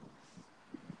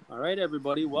All right,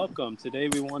 everybody, welcome. Today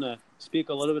we want to speak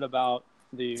a little bit about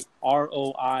the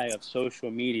ROI of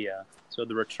social media, so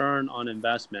the return on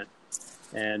investment.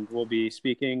 And we'll be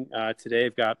speaking today.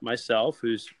 I've got myself,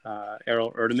 who's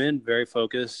Errol Erdeman, very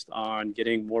focused on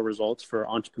getting more results for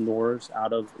entrepreneurs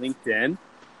out of LinkedIn.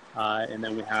 And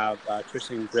then we have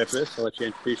Tristan Griffiths. I'll let you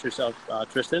introduce yourself,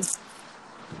 Tristan.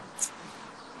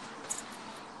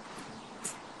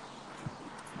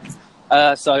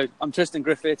 So I'm Tristan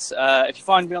Griffiths. If you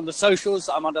find me on the socials,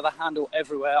 I'm under the handle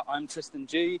everywhere. I'm Tristan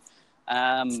G.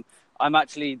 I'm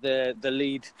actually the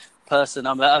lead person.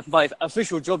 My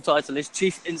official job title is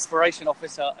Chief Inspiration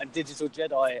Officer and Digital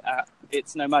Jedi at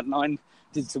It's Nomad 9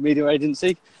 Digital Media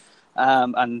Agency.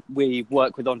 And we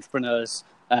work with entrepreneurs,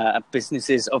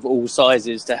 businesses of all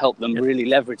sizes to help them really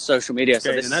leverage social media.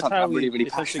 So this is something I'm really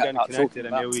passionate about talking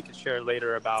about. Maybe we could share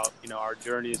later about, our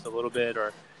journeys a little bit,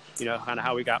 or kind of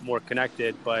how we got more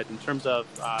connected. But in terms of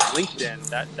LinkedIn,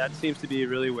 that seems to be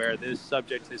really where this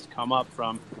subject has come up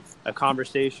from, a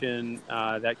conversation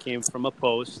that came from a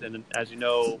post. And as you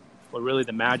know, what really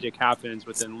the magic happens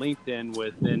within LinkedIn,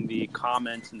 within the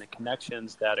comments and the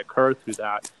connections that occur through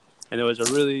that. And there was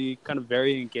a really kind of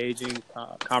very engaging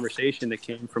conversation that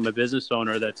came from a business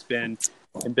owner that's been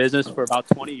in business for about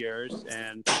 20 years.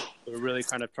 And we're really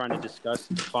kind of trying to discuss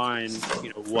and define,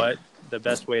 what the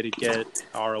best way to get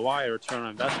ROI, or return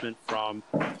on investment from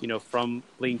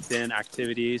LinkedIn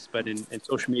activities, but in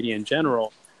social media in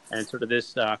general. And sort of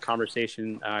this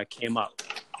conversation came up.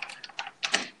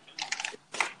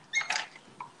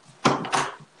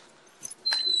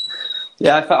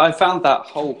 Yeah, I found that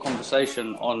whole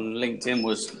conversation on LinkedIn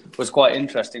was quite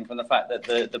interesting, from the fact that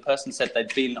the person said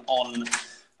they'd been on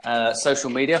social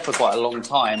media for quite a long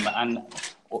time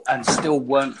and still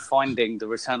weren't finding the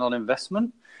return on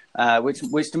investment,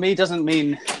 which to me doesn't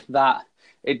mean that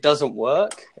it doesn't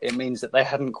work. It means that they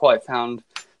hadn't quite found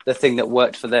the thing that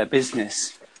worked for their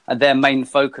business, and their main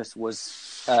focus was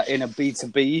in a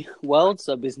B2B world,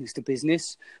 so business to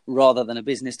business, rather than a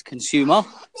business to consumer.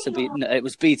 So it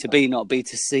was B2B, not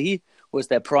B2C, was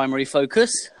their primary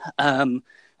focus. And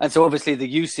so obviously the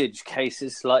usage case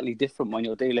is slightly different when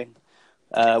you're dealing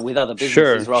with other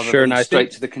businesses rather than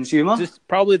straight to the consumer. Just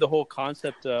probably the whole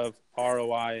concept of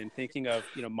ROI and thinking of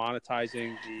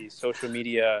monetizing the social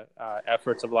media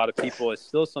efforts of a lot of people is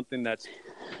still something that's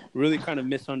really kind of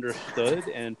misunderstood,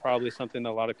 and probably something that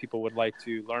a lot of people would like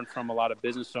to learn from. A lot of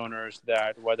business owners,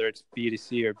 that whether it's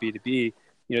B2C or B2B,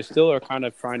 still are kind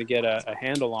of trying to get a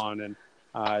handle on.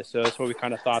 And so that's why we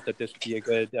kind of thought that this would be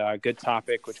a good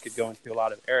topic, which could go into a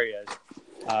lot of areas.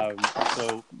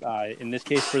 So in this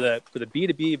case, for the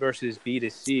B2B versus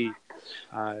B2C,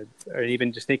 or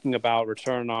even just thinking about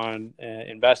return on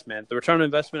investment, the return on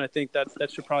investment, I think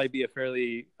that should probably be a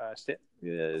fairly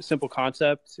simple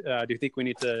concept. Do you think we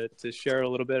need to share a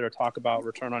little bit or talk about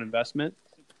return on investment?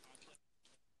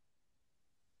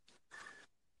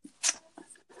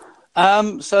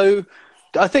 So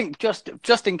I think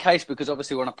just in case, because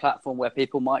obviously we're on a platform where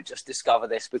people might just discover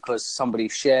this because somebody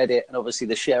shared it, and obviously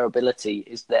the shareability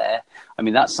is there. I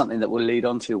mean, that's something that we'll lead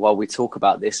on to while we talk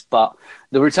about this. But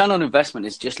the return on investment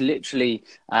is just literally,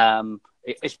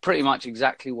 it's pretty much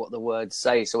exactly what the words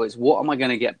say. So it's, what am I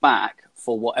going to get back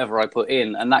for whatever I put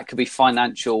in? And that could be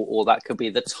financial, or that could be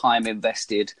the time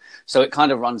invested. So it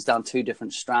kind of runs down two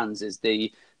different strands, is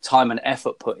the time and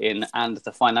effort put in and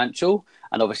the financial.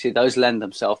 And obviously those lend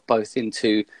themselves both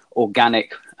into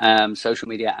organic social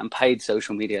media and paid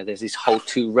social media. There's these whole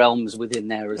two realms within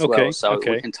there as well. So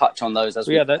we can touch on those as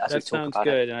we talk about it. That sounds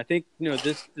good. And I think,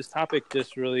 this topic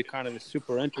just really kind of is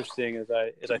super interesting as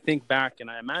I think back, and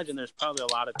I imagine there's probably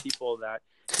a lot of people that,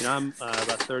 I'm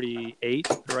about 38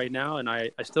 right now, and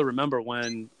I still remember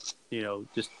when,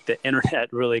 just the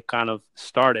internet really kind of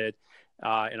started.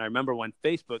 And I remember when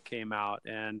Facebook came out,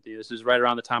 and this is right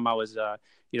around the time I was,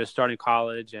 starting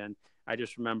college. And I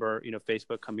just remember,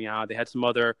 Facebook coming out. They had some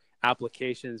other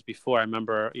applications before. I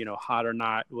remember, Hot or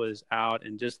Not was out,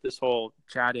 and just this whole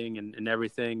chatting and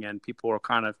everything. And people were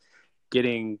kind of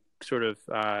getting sort of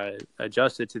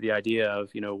adjusted to the idea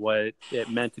of, what it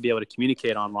meant to be able to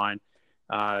communicate online.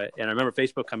 And I remember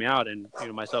Facebook coming out, and,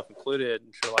 myself included,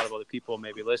 I'm sure a lot of other people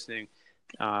maybe listening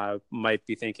might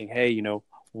be thinking, hey,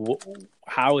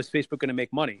 how is Facebook going to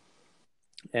make money?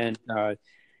 And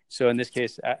so in this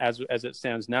case, as it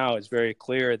stands now, it's very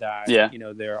clear that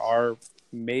there are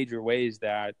major ways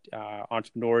that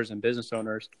entrepreneurs and business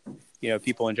owners,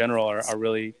 people in general, are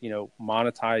really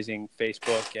monetizing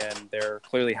Facebook, and there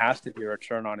clearly has to be a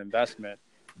return on investment.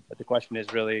 But the question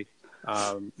is really,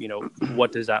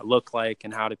 what does that look like,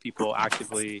 and how do people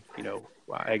actively,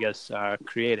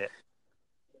 create it?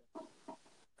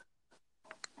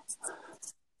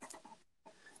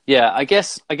 Yeah, I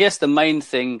guess the main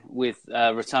thing with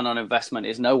return on investment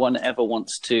is no one ever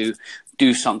wants to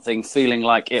do something feeling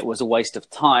like it was a waste of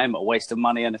time, a waste of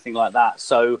money, anything like that.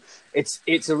 So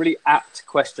it's a really apt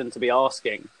question to be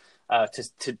asking,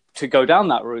 to go down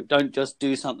that route. Don't just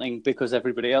do something because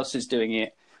everybody else is doing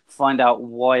it. Find out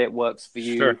why it works for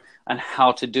you Sure. and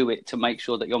how to do it to make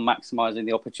sure that you're maximizing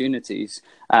the opportunities.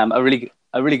 A really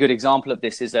good example of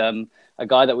this is a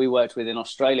guy that we worked with in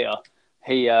Australia.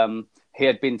 He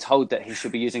had been told that he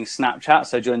should be using Snapchat.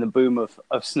 So during the boom of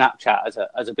Snapchat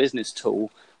as a business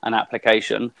tool and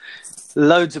application,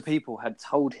 loads of people had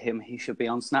told him he should be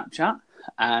on Snapchat.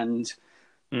 And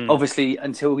obviously,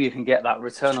 until you can get that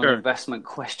return on Sure. investment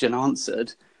question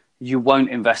answered, you won't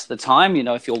invest the time. You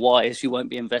know, if you're wise, you won't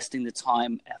be investing the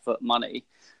time, effort, money.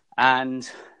 And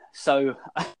so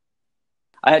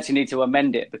I actually need to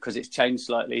amend it because it's changed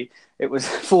slightly. It was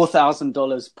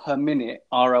 $4,000 per minute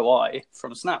ROI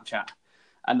from Snapchat.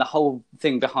 And the whole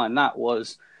thing behind that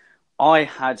was I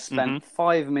had spent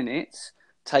 5 minutes,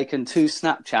 taken 2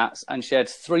 Snapchats and shared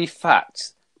 3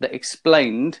 facts that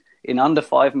explained in under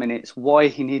 5 minutes why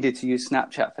he needed to use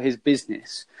Snapchat for his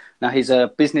business. Now, he's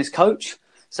a business coach,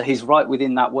 so he's right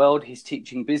within that world. He's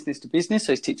teaching business to business.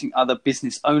 So he's teaching other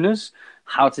business owners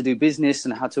how to do business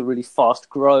and how to really fast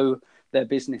grow their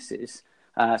businesses.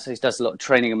 So he does a lot of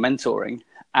training and mentoring.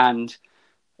 And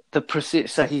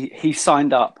so he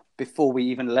signed up before we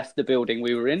even left the building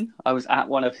we were in. I was at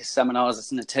one of his seminars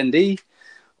as an attendee.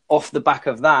 Off the back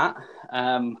of that,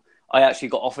 I actually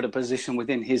got offered a position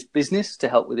within his business to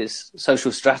help with his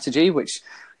social strategy, which,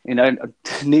 you know,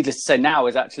 needless to say now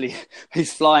is actually,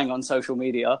 he's flying on social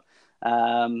media,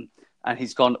 and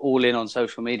he's gone all in on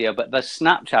social media. But the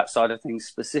Snapchat side of things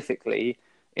specifically,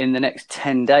 in the next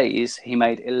 10 days, he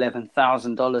made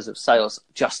 $11,000 of sales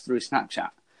just through Snapchat.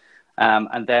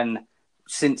 And then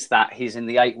since that, he's in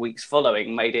the 8 weeks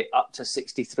following made it up to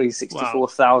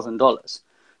 $64,000.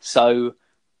 So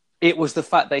it was the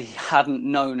fact that he hadn't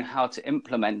known how to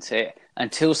implement it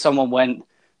until someone went,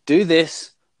 do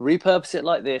this, repurpose it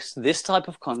like this type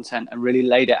of content, and really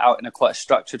laid it out in a quite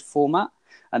structured format.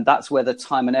 And that's where the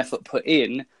time and effort put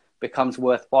in becomes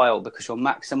worthwhile because you're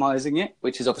maximizing it,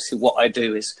 which is obviously what I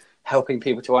do, is helping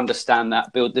people to understand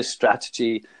that, build this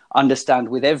strategy, understand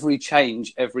with every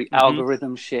change, every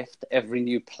algorithm shift, every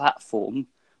new platform,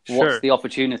 what's the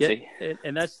opportunity. Yeah,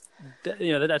 and that's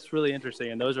really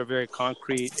interesting. And those are very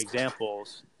concrete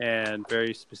examples and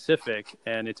very specific.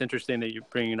 And it's interesting that you're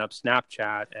bringing up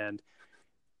Snapchat and,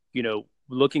 you know,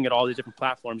 looking at all these different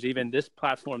platforms, even this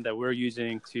platform that we're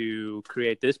using to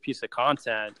create this piece of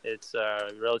content. It's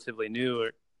a relatively new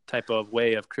type of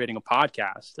way of creating a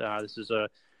podcast. This is a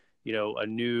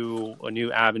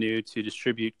new avenue to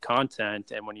distribute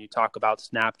content. And when you talk about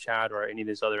Snapchat or any of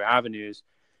these other avenues,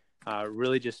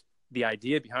 really just the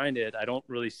idea behind it, I don't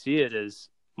really see it as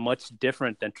much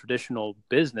different than traditional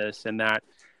business in that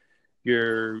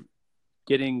you're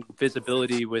getting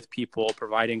visibility with people,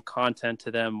 providing content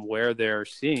to them where they're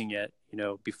seeing it. You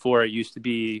know, before it used to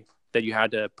be that you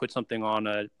had to put something on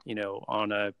a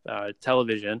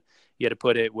television, you had to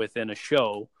put it within a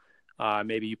show.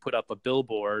 Maybe you put up a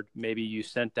billboard, maybe you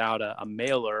sent out a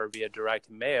mailer via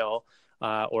direct mail,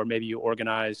 or maybe you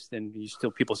organized, and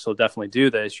people still definitely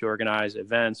do this, you organize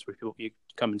events where people, you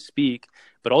come and speak,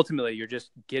 but ultimately you're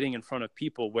just getting in front of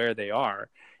people where they are.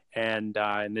 And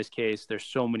in this case, there's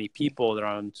so many people that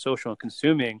are on social and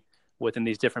consuming within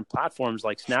these different platforms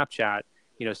like Snapchat,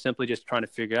 you know, simply just trying to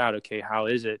figure out, okay, how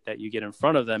is it that you get in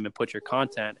front of them and put your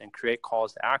content and create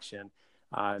calls to action?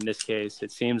 In this case,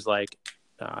 it seems like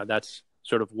that's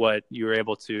sort of what you were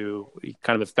able to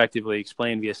kind of effectively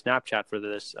explain via Snapchat for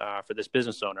this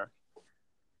business owner.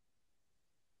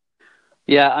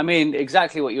 Yeah, I mean,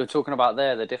 exactly what you were talking about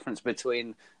there, the difference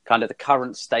between kind of the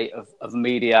current state of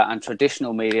media and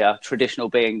traditional media, traditional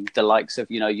being the likes of,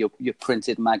 you know, your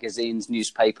printed magazines,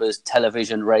 newspapers,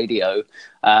 television, radio,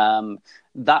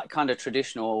 that kind of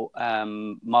traditional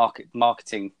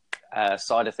marketing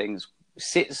side of things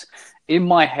sits in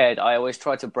my head. I always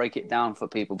try to break it down for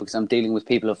people because I'm dealing with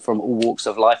people from all walks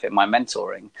of life in my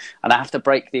mentoring, and I have to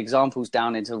break the examples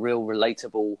down into real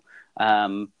relatable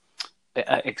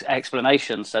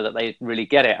explanation so that they really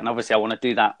get it. And obviously I want to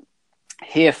do that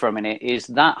here for a minute, is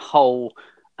that whole,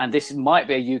 and this might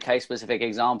be a UK specific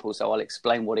example, so I'll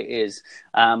explain what it is.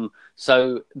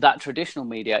 So that traditional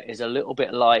media is a little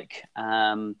bit like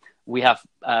we have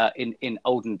in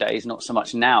olden days, not so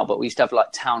much now, but we used to have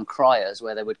like town criers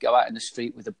where they would go out in the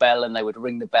street with a bell and they would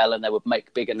ring the bell and they would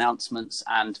make big announcements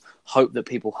and hope that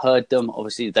people heard them.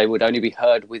 Obviously, they would only be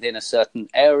heard within a certain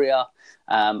area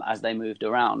as they moved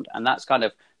around. And that's kind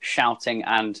of shouting,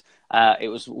 and it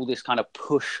was all this kind of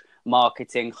push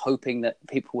marketing, hoping that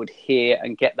people would hear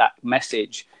and get that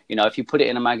message. You know, if you put it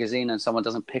in a magazine and someone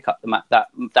doesn't pick up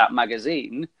that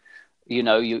magazine, you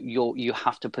know, you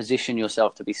have to position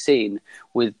yourself to be seen.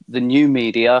 With the new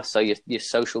media, so your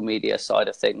social media side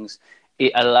of things,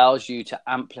 it allows you to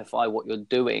amplify what you're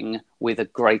doing with a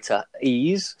greater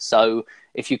ease. So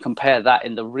if you compare that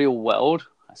in the real world,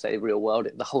 I say real world,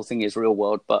 the whole thing is real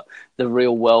world, but the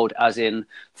real world as in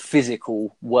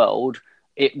physical world,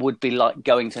 it would be like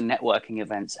going to networking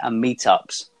events and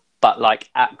meetups, but like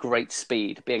at great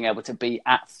speed, being able to be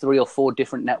at 3 or 4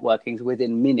 different networkings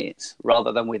within minutes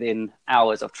rather than within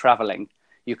hours of traveling.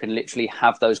 You can literally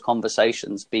have those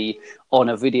conversations, be on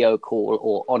a video call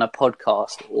or on a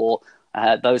podcast or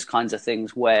those kinds of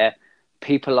things where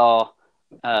people are,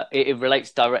 it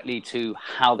relates directly to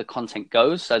how the content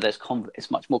goes. So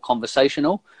it's much more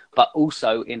conversational, but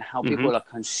also in how people are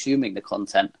consuming the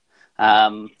content.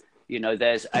 You know,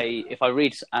 if I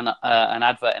read an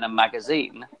advert in a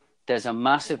magazine, there's a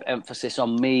massive emphasis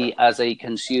on me as a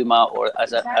consumer or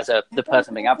as the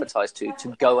person being advertised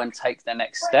to go and take the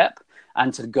next step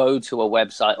and to go to a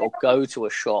website or go to a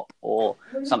shop or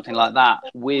something like that.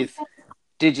 With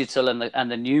digital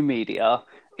and the new media,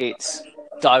 it's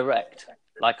direct.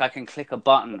 Like I can click a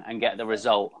button and get the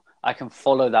result. I can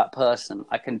follow that person.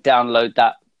 I can download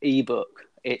that ebook.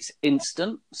 It's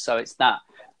instant. So it's that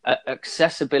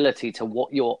accessibility to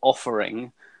what you're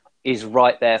offering is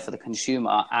right there for the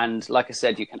consumer. And like I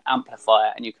said, you can amplify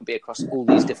it and you can be across all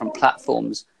these different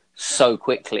platforms so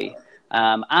quickly.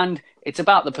 And it's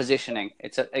about the positioning.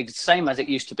 It's the same as it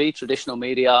used to be, traditional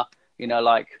media. You know,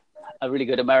 like a really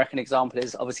good American example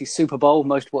is obviously Super Bowl,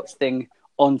 most watched thing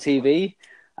on TV.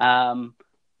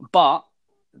 But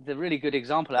the really good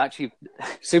example, actually,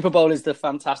 Super Bowl is the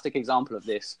fantastic example of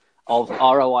this, of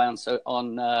ROI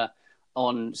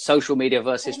on social media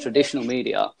versus traditional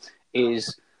media.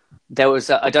 Is there was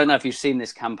I don't know if you've seen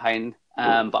this campaign,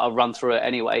 but I'll run through it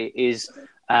anyway.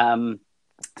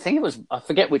 I think it was, I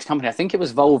forget which company, I think it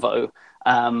was Volvo,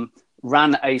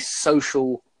 ran a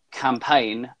social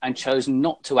campaign and chose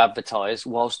not to advertise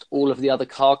whilst all of the other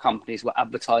car companies were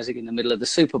advertising in the middle of the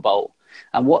Super Bowl.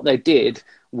 And what they did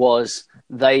was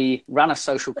they ran a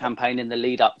social campaign in the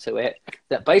lead up to it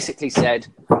that basically said,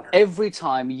 every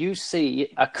time you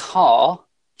see a car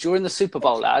during the Super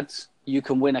Bowl ads, you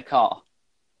can win a car.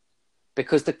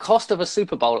 Because the cost of a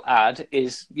Super Bowl ad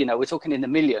is, you know, we're talking in the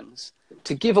millions.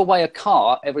 To give away a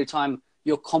car every time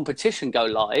your competition go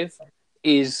live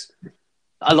is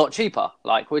a lot cheaper.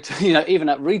 Like, you know, even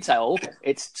at retail,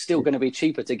 it's still going to be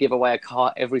cheaper to give away a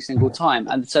car every single time.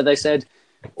 And so they said,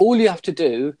 all you have to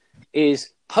do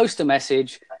is post a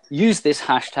message, use this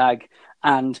hashtag,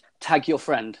 and tag your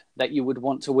friend that you would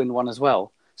want to win one as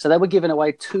well. So they were giving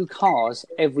away 2 cars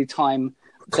every time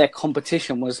their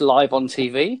competition was live on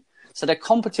TV. So their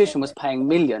competition was paying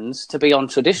millions to be on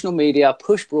traditional media,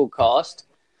 push broadcast,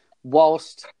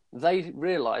 whilst they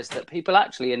realised that people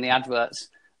actually in the adverts,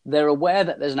 they're aware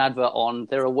that there's an advert on,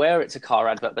 they're aware it's a car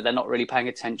advert, but they're not really paying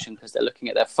attention because they're looking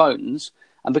at their phones.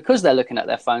 And because they're looking at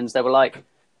their phones, they were like,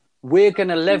 we're going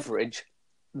to leverage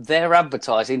their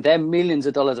advertising, their millions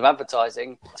of dollars of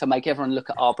advertising to make everyone look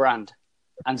at our brand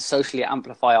and socially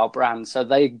amplify our brand. So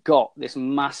they got this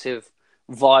massive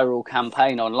viral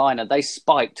campaign online and they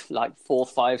spiked like 4,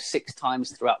 5, 6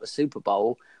 times throughout the Super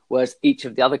Bowl, whereas each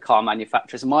of the other car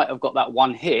manufacturers might have got that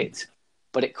one hit,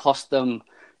 but it cost them,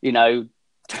 you know,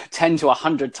 10 to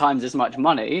 100 times as much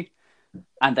money,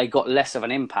 and they got less of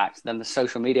an impact than the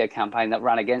social media campaign that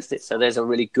ran against it. So there's a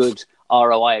really good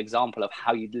ROI example of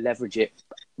how you leverage it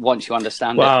once you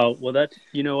understand it. Wow. Well, that's,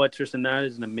 you know what, Tristan, that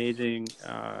is an amazing,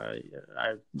 I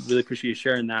really appreciate you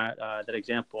sharing that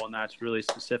example, and that's really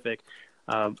specific.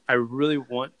 I really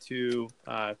want to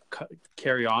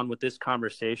carry on with this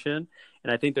conversation,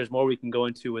 and I think there's more we can go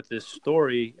into with this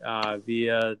story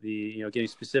via the, you know, getting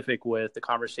specific with the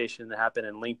conversation that happened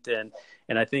in LinkedIn.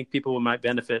 And I think people might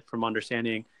benefit from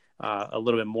understanding a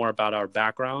little bit more about our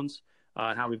backgrounds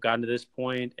and how we've gotten to this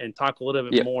point, and talk a little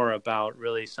bit more about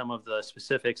really some of the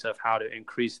specifics of how to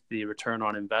increase the return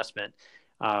on investment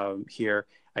here.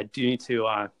 I do need to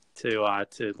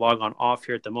log on off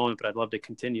here at the moment, but I'd love to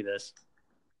continue this.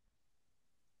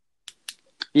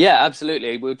 Yeah,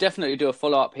 absolutely. We'll definitely do a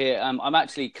follow-up here. I'm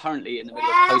actually currently in the middle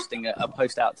of posting a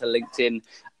post out to LinkedIn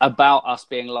about us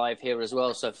being live here as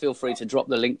well. So feel free to drop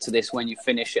the link to this when you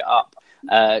finish it up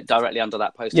directly under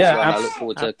that post as well. And I look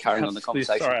forward to carrying on the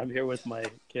conversation. Sorry, I'm here with my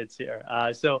kids here.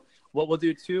 So what we'll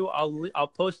do too,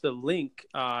 I'll post a link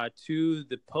to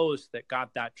the post that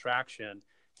got that traction,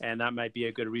 and that might be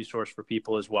a good resource for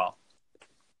people as well.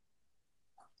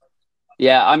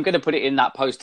 Yeah, I'm going to put it in that post